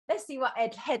to see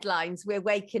what headlines we're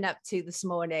waking up to this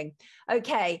morning.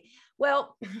 Okay,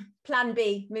 well, Plan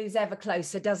B moves ever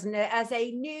closer, doesn't it? As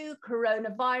a new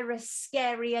coronavirus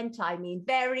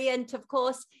variant, of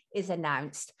course, is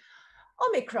announced.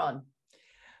 Omicron,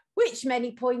 which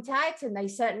many point out, and they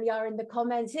certainly are in the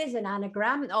comments, is an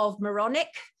anagram of moronic.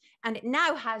 And it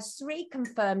now has 3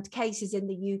 confirmed cases in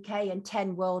the UK and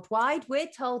 10 worldwide. We're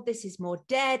told this is more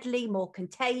deadly, more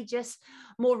contagious,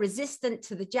 more resistant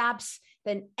to the jabs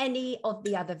than any of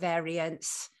the other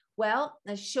variants. Well,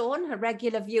 as Sean, a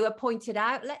regular viewer, pointed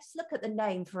out, let's look at the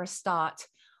name for a start.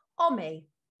 OMI.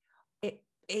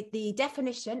 The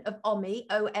definition of OMI,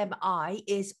 O-M-I,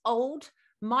 is old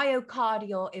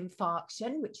myocardial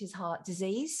infarction, which is heart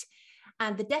disease.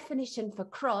 And the definition for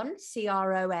cron,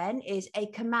 C-R-O-N, is a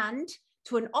command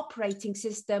to an operating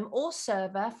system or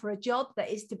server for a job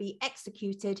that is to be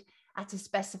executed at a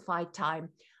specified time.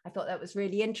 I thought that was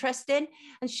really interesting.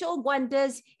 And Sean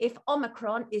wonders if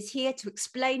Omicron is here to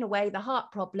explain away the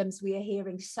heart problems we are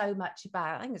hearing so much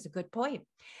about. I think that's a good point.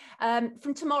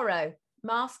 From tomorrow,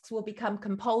 masks will become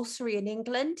compulsory in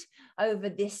England over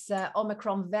this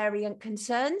Omicron variant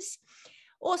concerns.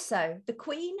 Also, the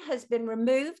Queen has been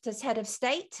removed as head of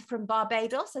state from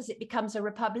Barbados as it becomes a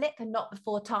republic and not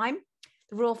before time.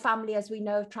 The royal family, as we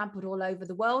know, have trampled all over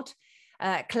the world,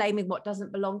 claiming what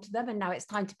doesn't belong to them. And now it's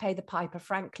time to pay the piper,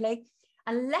 frankly.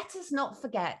 And let us not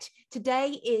forget, today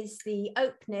is the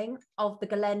opening of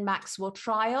the Maxwell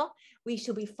Trial. We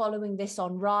shall be following this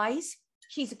on Rise.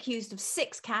 She's accused of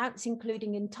 6 counts,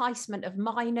 including enticement of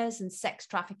minors and sex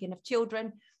trafficking of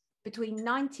children. Between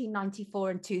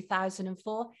 1994 and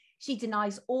 2004, she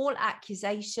denies all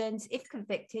accusations. If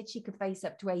convicted, she could face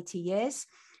up to 80 years.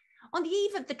 On the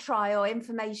eve of the trial,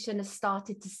 information has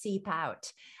started to seep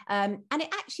out. And it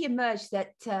actually emerged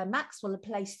that Maxwell had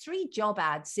placed 3 job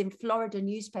ads in Florida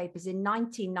newspapers in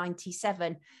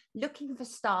 1997, looking for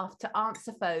staff to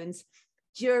answer phones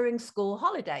during school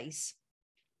holidays.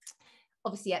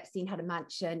 Obviously, Epstein had a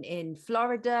mansion in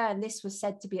Florida, and this was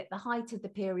said to be at the height of the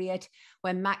period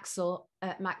when Maxwell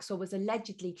was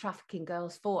allegedly trafficking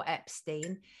girls for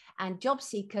Epstein, and job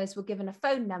seekers were given a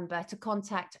phone number to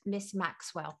contact Miss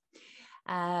Maxwell.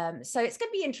 So it's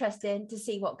going to be interesting to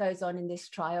see what goes on in this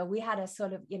trial. We had a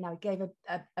sort of, gave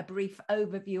a brief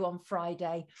overview on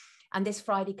Friday, and this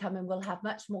Friday coming, we'll have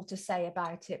much more to say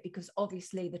about it because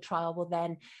obviously the trial will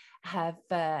then have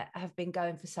been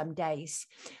going for some days.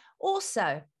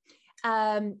 Also,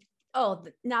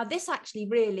 now this actually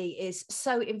really is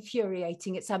so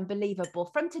infuriating. It's unbelievable.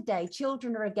 From today,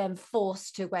 children are again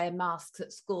forced to wear masks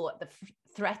at school at the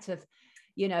threat of,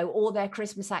 all their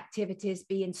Christmas activities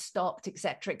being stopped,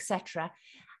 etc., etc.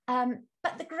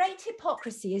 But the great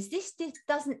hypocrisy is this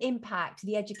doesn't impact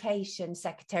the Education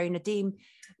Secretary, Nadeem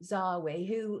Zawi,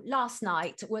 who last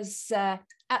night was at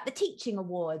the Teaching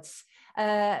Awards.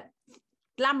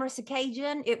 Glamorous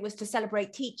occasion. It was to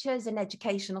celebrate teachers and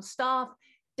educational staff,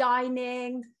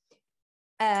 dining,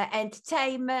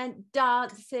 entertainment,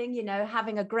 dancing,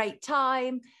 having a great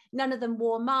time. None of them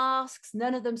wore masks,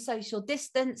 none of them social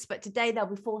distance, but today they'll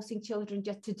be forcing children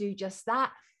just to do just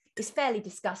that. It's fairly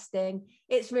disgusting.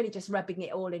 It's really just rubbing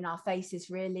it all in our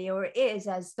faces, really, or it is,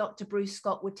 as Dr. Bruce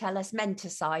Scott would tell us,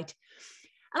 menticide.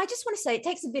 And I just want to say it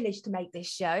takes a village to make this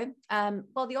show.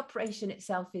 While the operation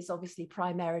itself is obviously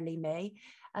primarily me,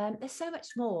 there's so much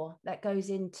more that goes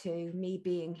into me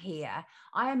being here.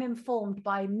 I am informed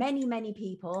by many, many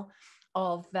people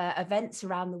of events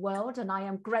around the world, and I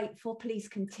am grateful. Please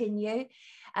continue.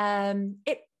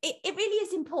 It really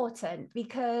is important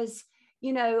because,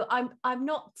 I'm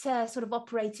not sort of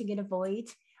operating in a void,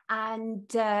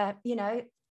 and,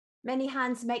 many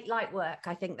hands make light work,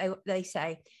 I think they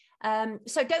say.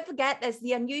 So don't forget, there's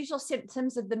the unusual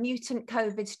symptoms of the mutant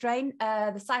COVID strain.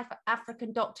 The South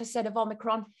African doctor said of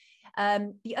Omicron,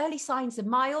 the early signs are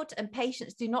mild and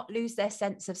patients do not lose their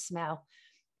sense of smell,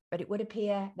 but it would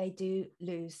appear they do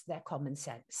lose their common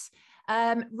sense.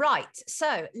 Right,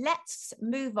 so let's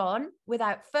move on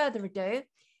without further ado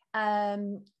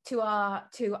to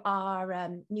our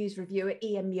news reviewer,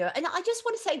 Ian Muir. And I just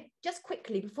want to say just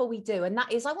quickly before we do, and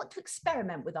that is I want to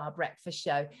experiment with our breakfast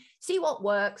show, see what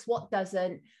works, what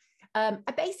doesn't. I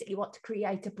basically want to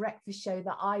create a breakfast show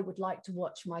that I would like to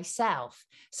watch myself.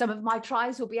 Some of my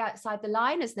tries will be outside the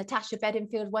line, as Natasha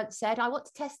Bedingfield once said. I want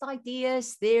to test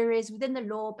ideas, theories within the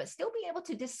law, but still be able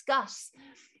to discuss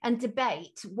and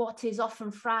debate what is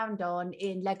often frowned on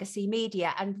in legacy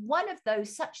media. And one of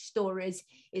those such stories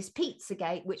is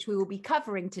Pizzagate, which we will be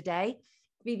covering today.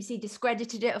 The BBC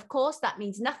discredited it, of course. That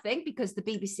means nothing because the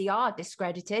BBC are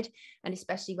discredited, and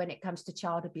especially when it comes to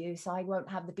child abuse. I won't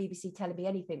have the BBC telling me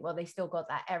anything. Well, they still got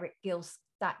that Gill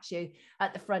statue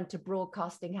at the front of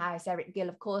Broadcasting House. Eric Gill,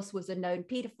 of course, was a known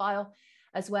paedophile,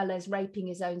 as well as raping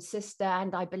his own sister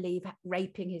and I believe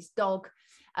raping his dog.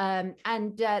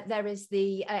 There is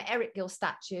the Eric Gill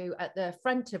statue at the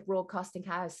front of Broadcasting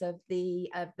House of the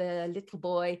little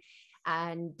boy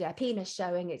and penis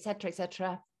showing, etc.,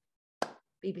 etc.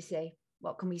 BBC,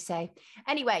 what can we say?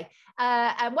 Anyway,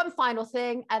 and one final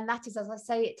thing, and that is, as I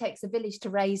say, it takes a village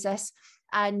to raise us.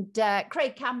 And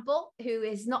Craig Campbell, who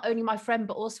is not only my friend,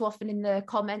 but also often in the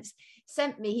comments,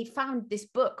 he found this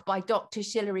book by Dr.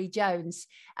 Hillary Jones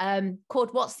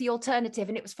called What's the Alternative?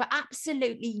 And it was for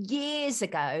absolutely years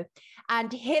ago.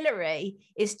 And Hillary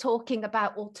is talking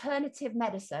about alternative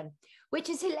medicine, which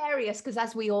is hilarious because,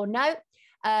 as we all know,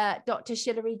 Dr.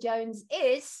 Hillary Jones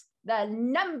is the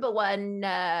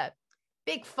 #1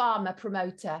 big pharma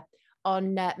promoter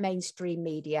on mainstream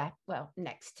media. Well,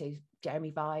 next to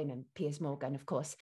Jeremy Vine and Piers Morgan, of course.